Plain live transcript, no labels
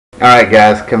Alright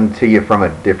guys, coming to you from a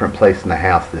different place in the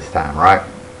house this time, right?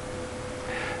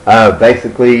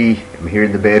 Basically, I'm here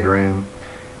in the bedroom.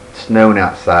 It's snowing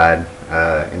outside.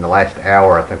 In the last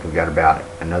hour, I think we've got about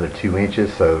another 2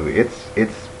 inches, so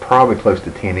it's probably close to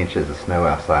 10 inches of snow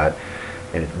outside,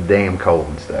 and it's damn cold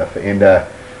and stuff. And I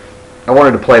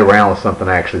wanted to play around with something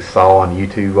I actually saw on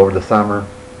YouTube over the summer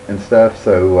and stuff,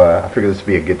 so I figured this would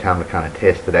be a good time to kind of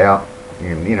test it out.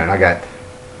 And and I got,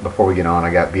 before we get on,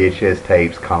 I got VHS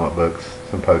tapes, comic books,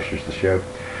 some posters to show.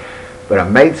 But I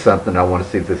made something. I want to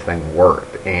see if this thing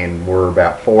worked, and we're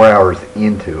about 4 hours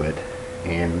into it.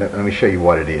 And let me show you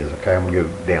what it is. Okay, I'm gonna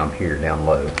go down here, down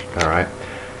low. All right,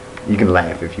 you can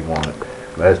laugh if you want it,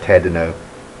 but I just had to know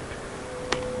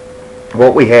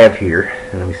what we have here.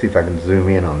 And let me see if I can zoom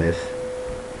in on this.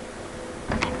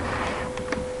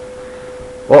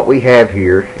 What we have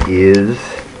here is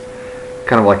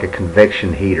kind of like a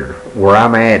convection heater. Where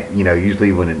I'm at,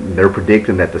 usually when they're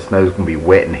predicting that the snow's going to be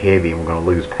wet and heavy and we're going to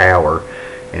lose power.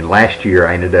 And last year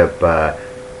I ended up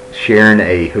sharing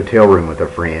a hotel room with a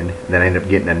friend. Then I ended up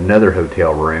getting another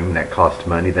hotel room that cost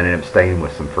money. Then I ended up staying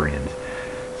with some friends.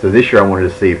 So this year I wanted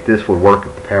to see if this would work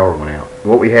if the power went out.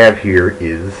 What we have here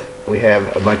is, we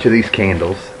have a bunch of these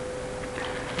candles,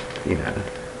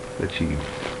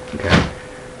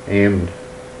 and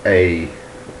a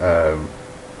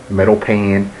metal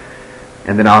pan,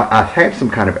 and then I had some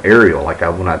kind of aerial, like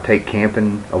when I take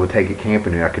camping, I would take it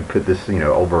camping and I could put this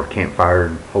over a campfire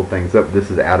and hold things up. This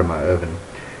is out of my oven,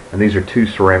 and these are 2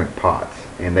 ceramic pots,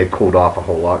 and they've cooled off a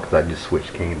whole lot because I just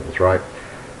switched candles, right?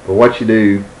 But what you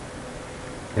do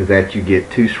is that you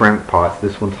get 2 ceramic pots.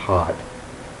 This one's hot,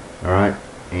 alright,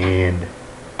 and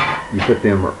you put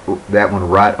that one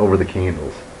right over the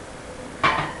candles,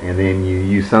 and then you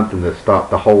use something to stop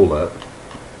the hole up.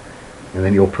 And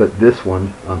then you'll put this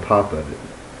one on top of it.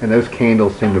 And those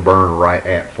candles seem to burn right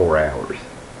at 4 hours.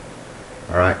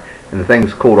 Alright? And the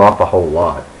thing's cooled off a whole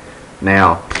lot.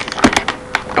 Now,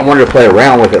 I wanted to play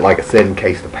around with it, like I said, in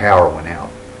case the power went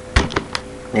out.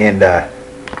 And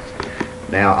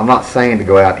now, I'm not saying to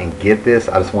go out and get this.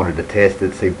 I just wanted to test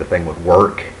it, see if the thing would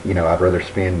work. I'd rather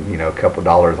spend, a couple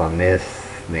dollars on this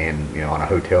than, on a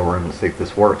hotel room to see if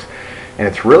this works. And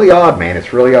it's really odd, man.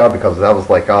 It's really odd because I was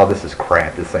like, oh, this is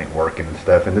crap. This ain't working and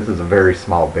stuff. And this is a very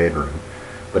small bedroom.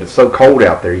 But it's so cold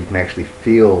out there, you can actually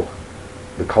feel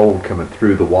the cold coming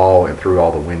through the wall and through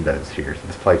all the windows here. So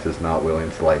this place is not well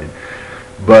insulated.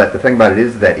 But the thing about it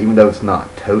is that even though it's not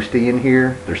toasty in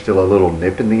here, there's still a little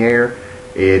nip in the air.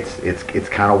 It's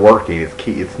kind of working.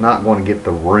 It's not going to get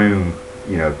the room,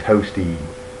 toasty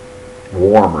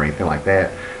warm or anything like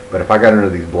that. But if I got under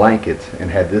these blankets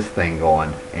and had this thing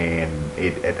going, and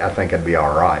I think I'd be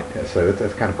alright. So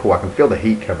that's kind of cool. I can feel the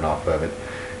heat coming off of it.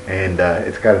 And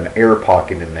it's got an air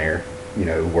pocket in there,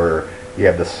 where you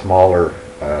have the smaller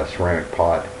ceramic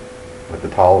pot with the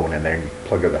tall one in there, and you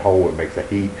plug up the hole, it makes a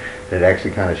heat, and it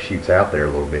actually kind of shoots out there a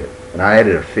little bit. And I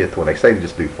added a 5th one. They say to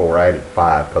just do 4. I added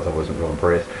 5 because I wasn't real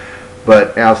impressed.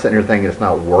 But I was sitting here thinking it's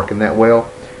not working that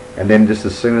well. And then just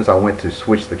as soon as I went to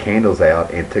switch the candles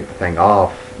out and took the thing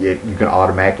off, you can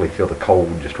automatically feel the cold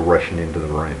just rushing into the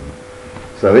room.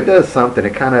 So it does something.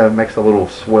 It kind of makes a little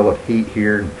swell of heat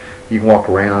here. And you can walk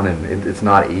around and it's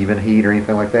not even heat or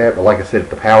anything like that. But like I said, if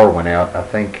the power went out, I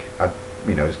think I'd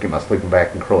just get my sleeping bag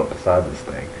and curl up beside this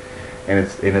thing. And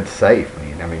it's safe,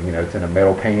 man. I mean, it's in a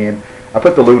metal pan. I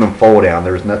put the aluminum foil down.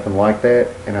 There's nothing like that.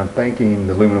 And I'm thinking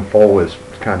the aluminum foil is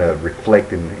kind of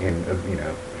reflecting and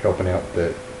helping out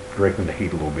directing the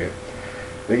heat a little bit.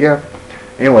 But yeah,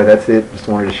 anyway, that's it. Just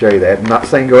wanted to show you that. I'm not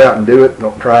saying go out and do it.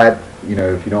 Don't try it.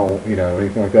 If you don't,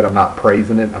 anything like that. I'm not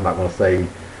praising it. I'm not going to say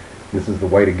this is the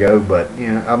way to go. But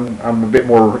I'm a bit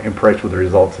more impressed with the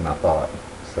results than I thought.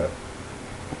 So,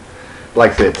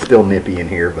 like I said, it's still nippy in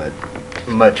here, but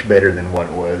much better than what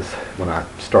it was when I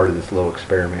started this little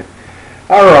experiment.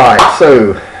 All right,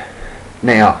 so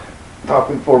now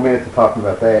talking 4 minutes of talking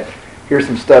about that. Here's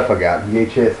some stuff I got.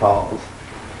 VHS hauls.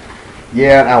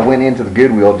 Yeah, and I went into the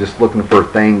Goodwill just looking for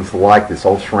things like this,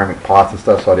 old ceramic pots and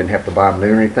stuff, so I didn't have to buy them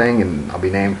new or anything, and I'll be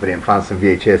damned if I didn't find some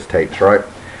VHS tapes, right?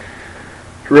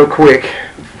 Real quick,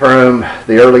 from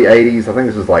the early 80s, I think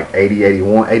this was like 80,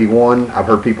 81, I've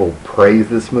heard people praise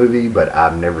this movie, but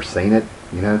I've never seen it,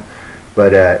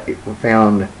 But we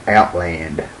found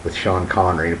Outland with Sean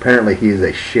Connery, and apparently he is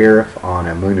a sheriff on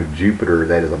a moon of Jupiter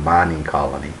that is a mining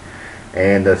colony.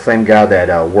 And the same guy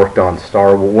that worked on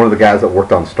one of the guys that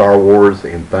worked on Star Wars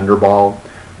in Thunderball,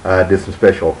 did some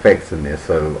special effects in this.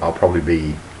 So I'll probably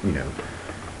be,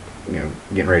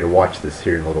 getting ready to watch this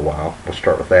here in a little while. We'll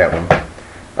start with that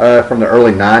one. From the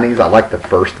early '90s, I like the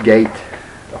first Gate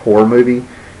horror movie.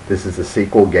 This is the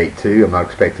sequel, Gate 2. I'm not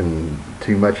expecting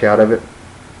too much out of it.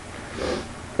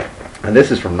 And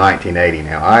this is from 1980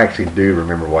 now. I actually do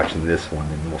remember watching this one,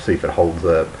 and we'll see if it holds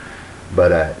up.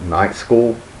 But Night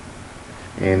School,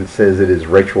 and it says it is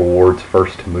Rachel Ward's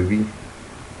first movie.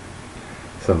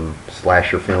 Some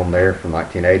slasher film there from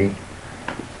 1980.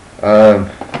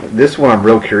 This one I'm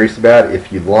real curious about. If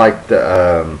you liked,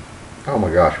 oh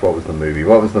my gosh, what was the movie?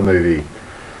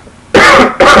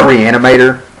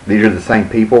 Reanimator. These are the same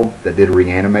people that did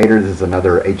Reanimator. This is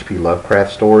another H.P.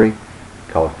 Lovecraft story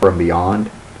called From Beyond,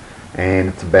 and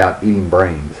it's about eating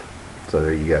brains. So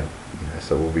there you go.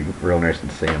 So we'll be real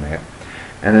interested in seeing that.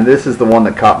 And then this is the one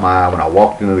that caught my eye when I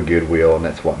walked into the Goodwill, and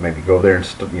that's what made me go over there and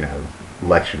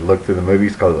look through the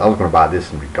movies, because I was going to buy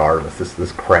this regardless.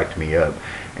 This cracked me up,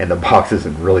 and the box is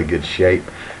in really good shape.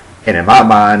 And in my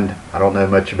mind, I don't know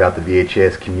much about the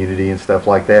VHS community and stuff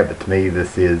like that, but to me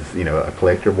this is, a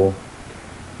collectible.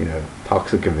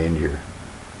 Toxic Avenger,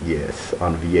 yes,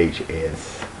 on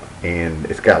VHS, and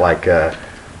it's got like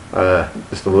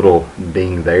just a little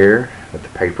ding there with the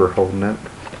paper holding up,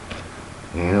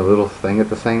 and a little thing at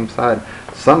the same side.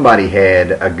 Somebody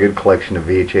had a good collection of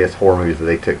VHS horror movies that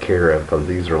they took care of, because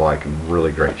these are like in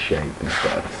really great shape and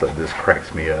stuff. So this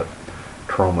cracks me up.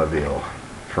 Tromaville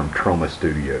from Troma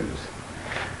Studios,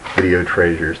 Video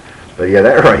Treasures. But yeah,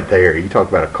 that right there, you talk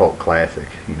about a cult classic.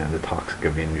 The Toxic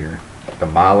Avenger. The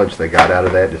mileage they got out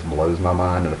of that just blows my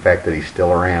mind, and the fact that he's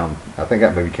still around. I think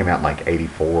that movie came out in like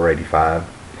 84, 85.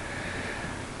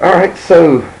 Alright,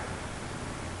 so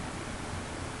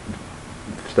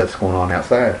stuff's going on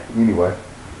outside. Anyway,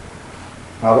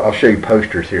 I'll show you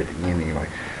posters here at the end anyway.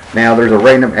 Now, there's a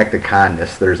random act of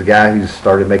kindness. There's a guy who's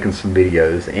started making some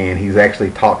videos, and he's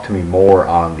actually talked to me more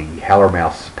on the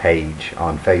Howlermouse page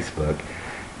on Facebook.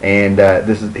 And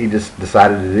he just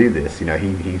decided to do this.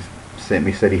 He sent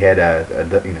me, said he had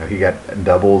he got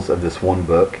doubles of this one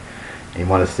book, and he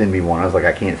wanted to send me one. I was like,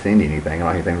 I can't send you anything. I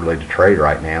don't have anything related to trade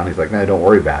right now. And he's like, no, don't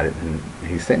worry about it. And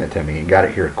he sent it to me. He got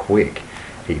it here quick.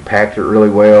 He packed it really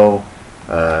well.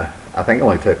 I think it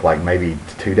only took like maybe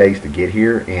 2 days to get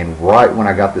here, and right when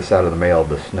I got this out of the mail,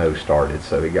 the snow started,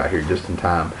 so he got here just in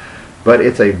time. But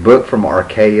it's a book from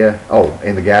Archaea. Oh,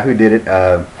 and the guy who did it,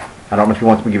 I don't know if he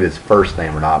wants me to give his first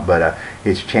name or not, but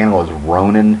his channel is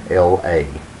RoninLa,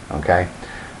 okay?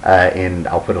 And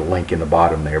I'll put a link in the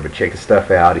bottom there, but check his stuff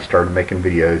out. He started making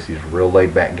videos. He's a real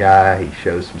laid-back guy. He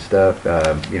shows some stuff,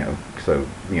 so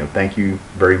thank you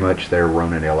very much there,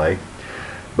 RoninLa.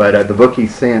 But the book he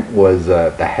sent was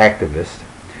The Hacktivist,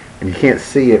 and you can't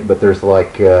see it, but there's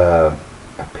like a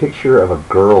picture of a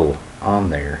girl on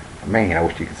there. Man, I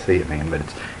wish you could see it, man, but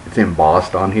it's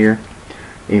embossed on here.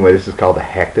 Anyway, this is called The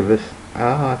Hacktivist.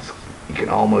 You can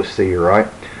almost see her, right?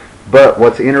 But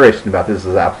what's interesting about this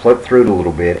is I flipped through it a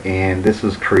little bit, and this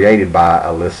was created by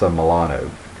Alyssa Milano.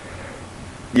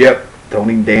 Yep,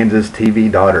 Tony Danza's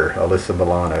TV daughter, Alyssa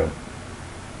Milano.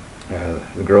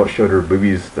 The girl that showed her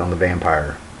boobies on the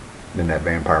vampire, in that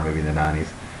vampire movie in the 90s.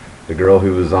 The girl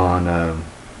who was on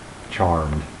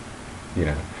Charmed,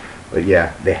 But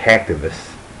yeah, The Hacktivist.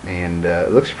 And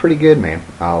it looks pretty good, man.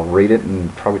 I'll read it and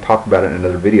probably talk about it in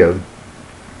another video,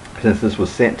 since this was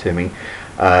sent to me.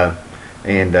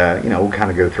 We'll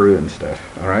kind of go through it and stuff.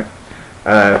 Alright.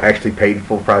 Actually paid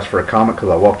full price for a comic, because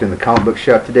I walked in the comic book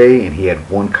shop today and he had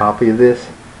one copy of this.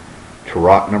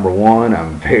 RAOK #1.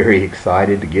 I'm very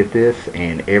excited to get this,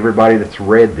 and everybody that's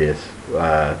read this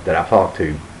that I've talked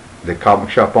to, the comic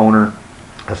shop owner,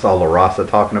 I saw La Raza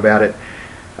talking about it,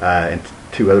 and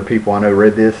 2 other people I know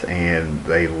read this, and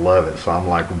they love it. So I'm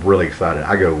like really excited.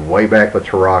 I go way back with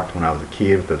RAOK when I was a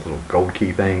kid with those little gold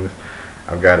key things.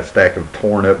 I've got a stack of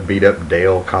torn up, beat up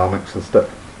Dale comics and stuff.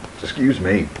 Excuse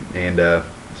me. And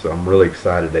so I'm really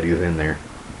excited that he's in there.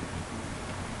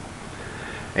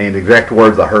 And the exact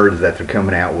words I heard is that they're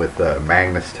coming out with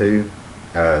Magnus 2,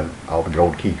 all the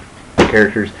gold key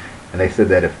characters, and they said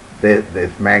that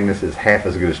if Magnus is half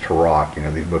as good as RAOK,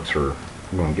 these books are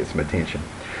going to get some attention.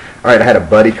 All right, I had a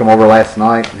buddy come over last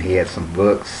night, and he had some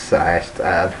books. I asked,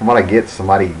 from what I get,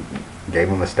 somebody gave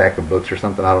him a stack of books or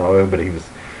something. I don't know, but he was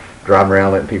driving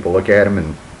around letting people look at them,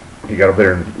 and he got over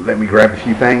there and let me grab a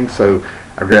few things. So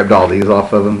I grabbed all these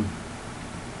off of him.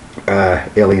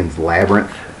 Alien's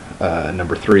Labyrinth.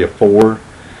 Number 3 of 4.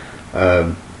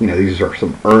 These are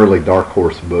some early Dark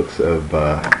Horse books of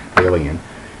Alien.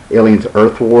 Alien's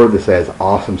Earth War. This has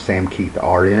awesome Sam Keith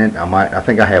art in it. I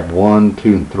think I have 1,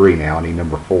 2, and 3 now. I need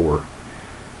number 4.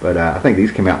 But I think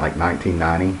these came out in like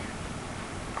 1990.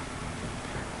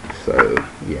 So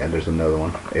yeah, there's another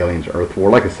one. Alien's Earth War.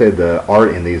 Like I said, the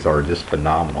art in these are just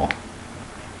phenomenal.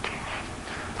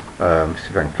 Let's see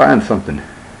if I can find something.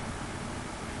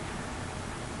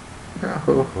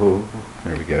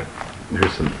 There we go.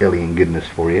 There's some alien goodness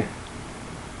for you.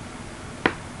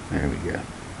 There we go.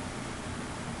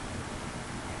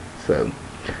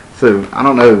 So I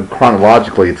don't know,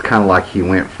 chronologically it's kind of like he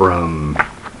went from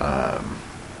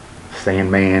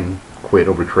Sandman, quit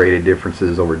over creative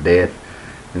differences over death,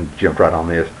 and jumped right on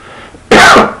this.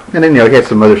 And then, you know, he had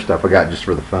some other stuff I got just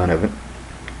for the fun of it.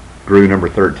 Gru number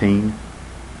 13.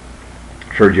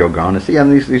 Sergio Gonis. Yeah,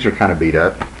 and these are kind of beat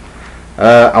up.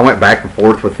 I went back and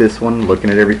forth with this one, looking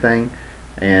at everything,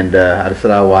 and I just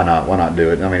said, oh, why not? Why not do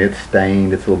it? I mean, it's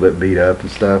stained, it's a little bit beat up and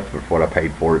stuff, but for what I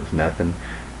paid for it, it's nothing.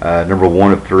 Number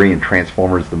 1 of 3 in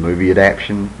Transformers, the movie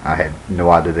adaptation. I had no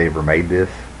idea they ever made this.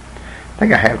 I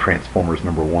think I have Transformers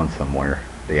number 1 somewhere,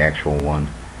 the actual one.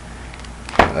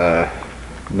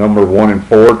 Number 1 and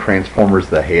 4, Transformers,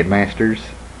 the Headmasters.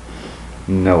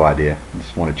 No idea.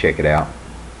 Just want to check it out.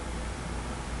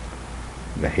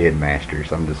 The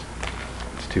Headmasters.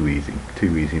 It's too easy.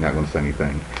 Too easy, not going to say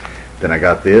anything. Then I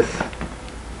got this.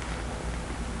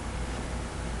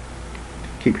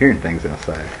 Keep hearing things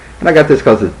outside. And I got this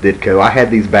because it's Ditko. I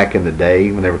had these back in the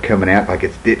day when they were coming out, like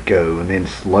it's Ditko, and then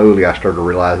slowly I started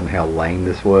realizing how lame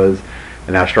this was,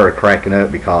 and I started cracking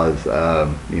up because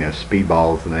you know,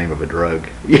 Speedball is the name of a drug.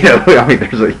 You know, I mean,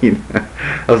 there's a, you know,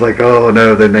 I was like, oh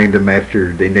no, they named him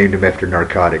after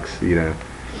narcotics. You know.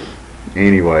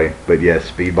 Anyway, but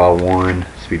yes, Speedball 1,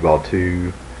 Speedball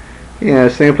 2. Yeah,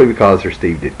 simply because they're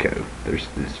Steve Ditko. There's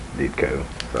this Ditko,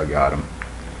 so I got them.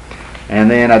 And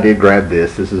then I did grab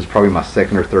this. This is probably my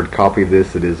second or third copy of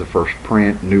this. It is a first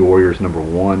print, New Warriors number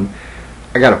 1.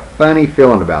 I got a funny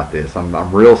feeling about this.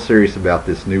 I'm real serious about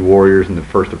this New Warriors and the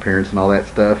first appearance and all that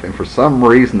stuff. And for some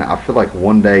reason, I feel like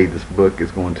one day this book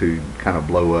is going to kind of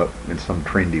blow up in some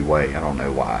trendy way. I don't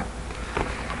know why.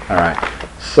 Alright,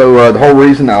 so the whole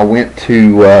reason I went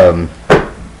to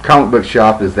Comic Book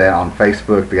Shop is that on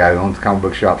Facebook, the guy who owns the Comic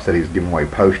Book Shop said he's giving away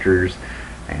posters.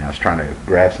 And I was trying to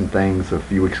grab some things a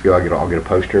few weeks ago. I'll get a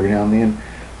poster every now and then.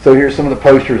 So here's some of the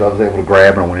posters I was able to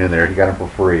grab, and I went in there. He got them for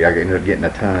free. I ended up getting a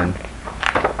ton.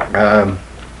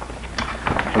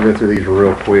 I'll go through these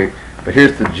real quick. But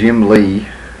here's the Jim Lee.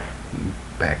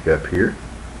 Back up here.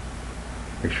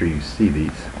 Make sure you see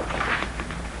these.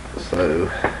 So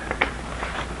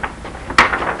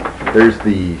there's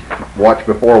the Watch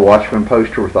Before Watchmen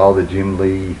poster with all the Jim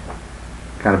Lee,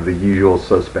 kind of the usual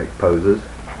suspect poses.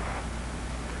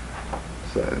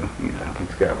 So, you know,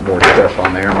 it's got more stuff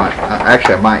on there.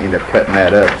 I might end up cutting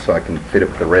that up so I can fit it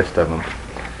with the rest of them.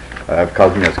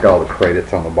 Because, you know, it's got all the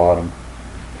credits on the bottom.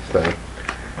 So,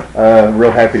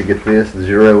 real happy to get this.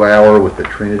 0 Hour with the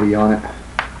Trinity on it.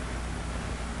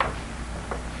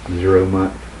 0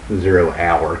 month. 0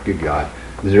 hour. Good God.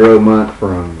 0 month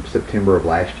from September of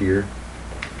last year.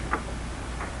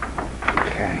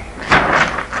 Okay.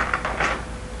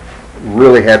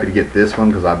 Really happy to get this one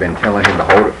because I've been telling him to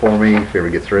hold it for me if he ever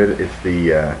gets rid of it. It's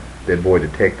the Dead Boy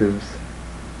Detectives.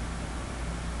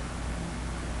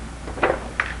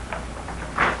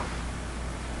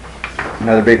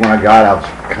 Another big one I got. I was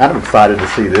kind of excited to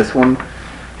see this one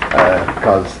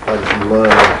because I just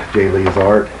love Jay Lee's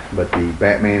art. But the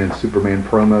Batman and Superman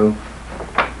promo,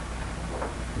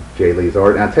 Jay Lee's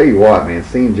art. And I tell you what, man,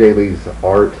 seeing Jay Lee's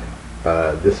art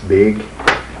this big,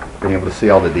 being able to see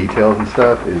all the details and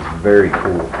stuff is very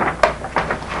cool.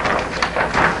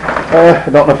 I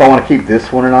don't know if I want to keep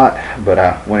this one or not, but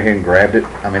I went ahead and grabbed it.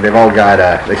 I mean, they've all got,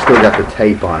 they still got the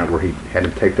tape on it where he had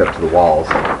it taped up to the walls.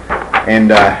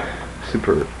 And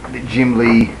Jim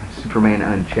Lee, Superman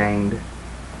Unchained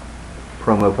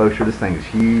promo poster. This thing is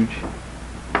huge.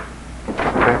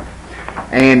 Okay.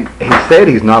 And he said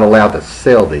he's not allowed to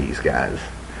sell these, guys.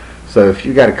 So if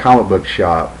you got a comic book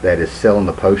shop that is selling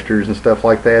the posters and stuff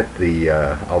like that,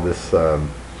 all this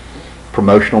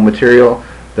promotional material,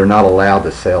 they're not allowed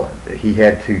to sell it. He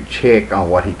had to check on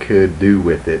what he could do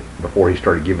with it before he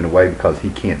started giving away because he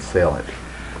can't sell it.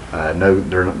 None of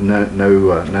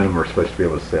them are supposed to be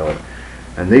able to sell it.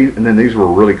 And then these were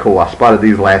really cool. I spotted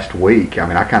these last week. I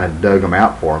mean, I kind of dug them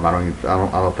out for him. I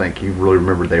don't think he really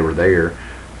remembered they were there.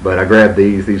 But I grabbed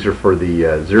these. These are for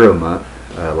the 0 month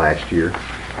last year.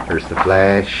 There's the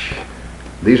Flash.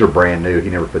 These are brand new. He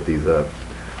never put these up.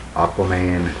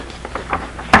 Aquaman,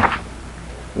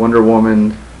 Wonder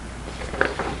Woman,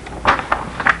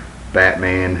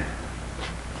 Batman,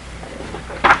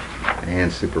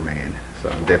 and Superman. So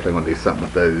I'm definitely going to do something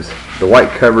with those. The white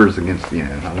covers against, you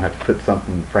know, I'm going to have to put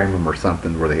something, frame them or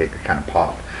something where they kind of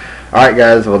pop. Alright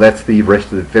guys, well that's the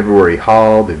rest of the February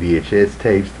haul, the VHS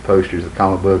tapes, the posters, the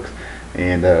comic books,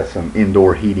 and some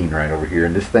indoor heating right over here.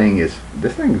 And this thing is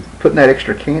putting that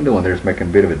extra candle in there is making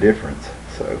a bit of a difference.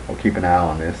 So I'll keep an eye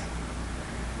on this.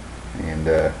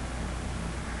 And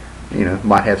you know,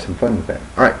 might have some fun with that.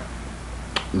 All right,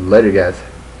 later, guys.